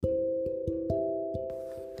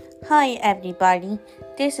Hi everybody,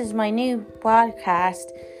 this is my new podcast.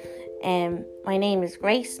 My name is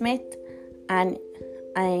Grace Smith and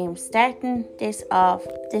I am starting this off.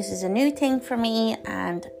 This is a new thing for me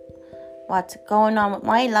and what's going on with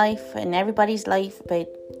my life and everybody's life about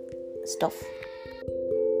stuff.